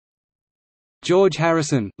George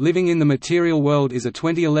Harrison, Living in the Material World is a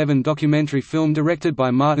 2011 documentary film directed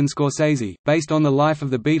by Martin Scorsese, based on the life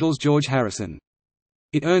of the Beatles' George Harrison.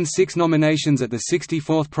 It earned 6 nominations at the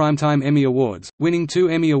 64th Primetime Emmy Awards, winning 2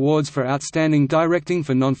 Emmy Awards for Outstanding Directing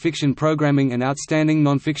for Non-Fiction Programming and Outstanding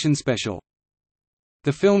Non-Fiction Special.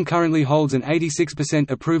 The film currently holds an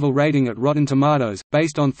 86% approval rating at Rotten Tomatoes,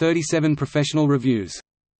 based on 37 professional reviews.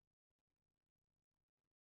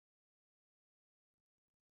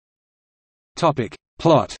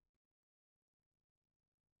 Plot.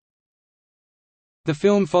 The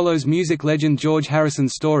film follows music legend George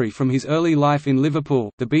Harrison's story from his early life in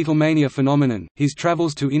Liverpool, the Beatlemania phenomenon, his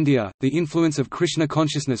travels to India, the influence of Krishna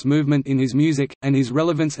consciousness movement in his music, and his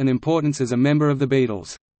relevance and importance as a member of the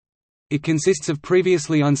Beatles. It consists of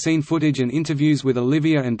previously unseen footage and interviews with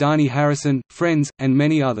Olivia and Dhani Harrison, friends, and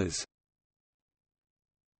many others.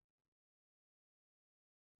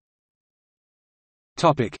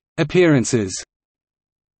 Appearances.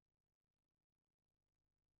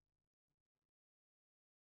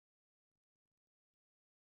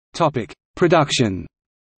 Production.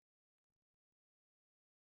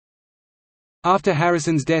 After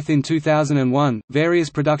Harrison's death in 2001, various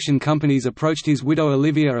production companies approached his widow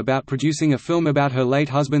Olivia about producing a film about her late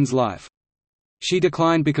husband's life. She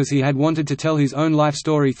declined because he had wanted to tell his own life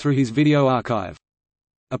story through his video archive.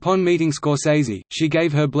 Upon meeting Scorsese, she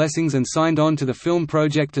gave her blessings and signed on to the film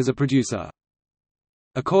project as a producer.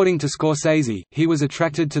 According to Scorsese, he was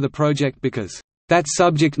attracted to the project because, "that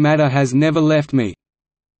subject matter has never left me.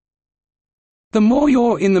 The more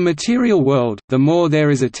you're in the material world, the more there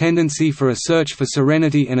is a tendency for a search for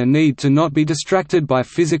serenity and a need to not be distracted by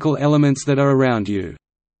physical elements that are around you.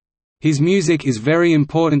 His music is very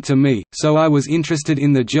important to me, so I was interested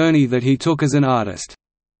in the journey that he took as an artist.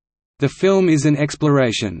 The film is an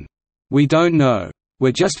exploration. We don't know.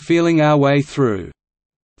 We're just feeling our way through."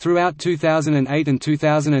 Throughout 2008 and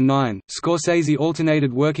 2009, Scorsese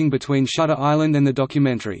alternated working between Shutter Island and the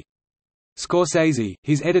documentary. Scorsese,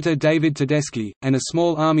 his editor David Tedeschi, and a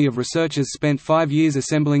small army of researchers spent 5 years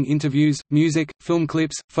assembling interviews, music, film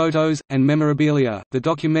clips, photos, and memorabilia. The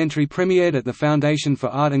documentary premiered at the Foundation for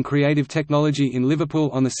Art and Creative Technology in Liverpool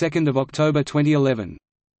on 2 October 2011.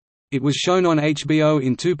 It was shown on HBO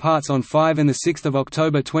in 2 parts on 5 and 6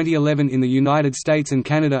 October 2011 in the United States and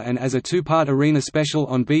Canada, and as a 2-part arena special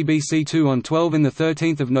on BBC Two on 12 and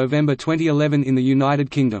 13 November 2011 in the United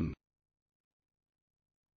Kingdom.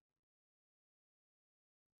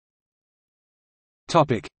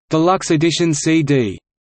 Deluxe Edition CD.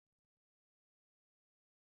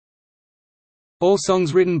 All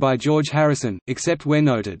songs written by George Harrison, except where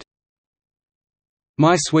noted.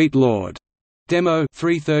 My Sweet Lord. Demo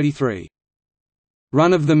 333.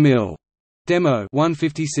 Run of the Mill. Demo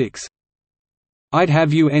 156. I'd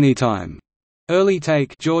Have You Anytime. Early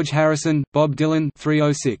take George Harrison, Bob Dylan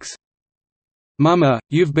 306. Mama,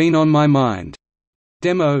 You've Been on My Mind.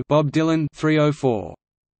 Demo Bob Dylan 304.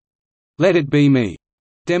 Let It Be Me.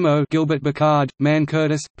 Demo Gilbert Bacard, Man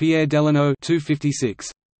Curtis, Pierre Delano 256.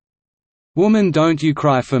 Woman Don't You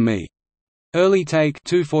Cry for Me. Early take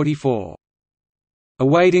 244.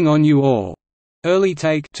 Awaiting on You All. Early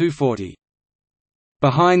take 240.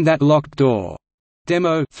 Behind That Locked Door.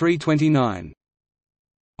 Demo 329.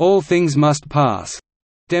 All Things Must Pass.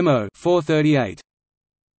 Demo 438.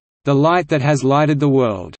 The Light That Has Lighted the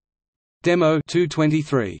World. Demo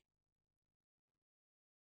 223.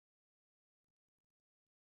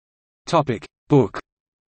 Book.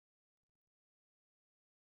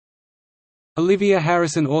 Olivia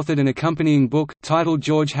Harrison authored an accompanying book, titled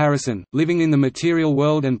George Harrison, Living in the Material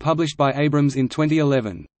World, and published by Abrams in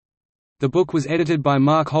 2011. The book was edited by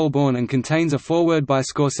Mark Holborn and contains a foreword by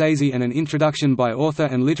Scorsese and an introduction by author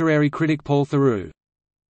and literary critic Paul Theroux.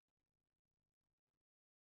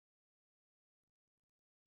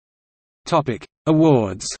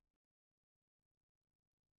 Awards.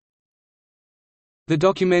 The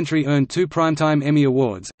documentary earned 2 Primetime Emmy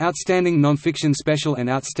Awards, Outstanding Non-Fiction Special and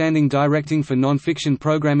Outstanding Directing for Non-Fiction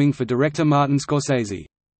Programming for director Martin Scorsese.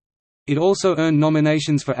 It also earned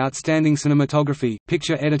nominations for Outstanding Cinematography,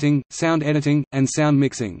 Picture Editing, Sound Editing, and Sound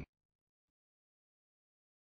Mixing.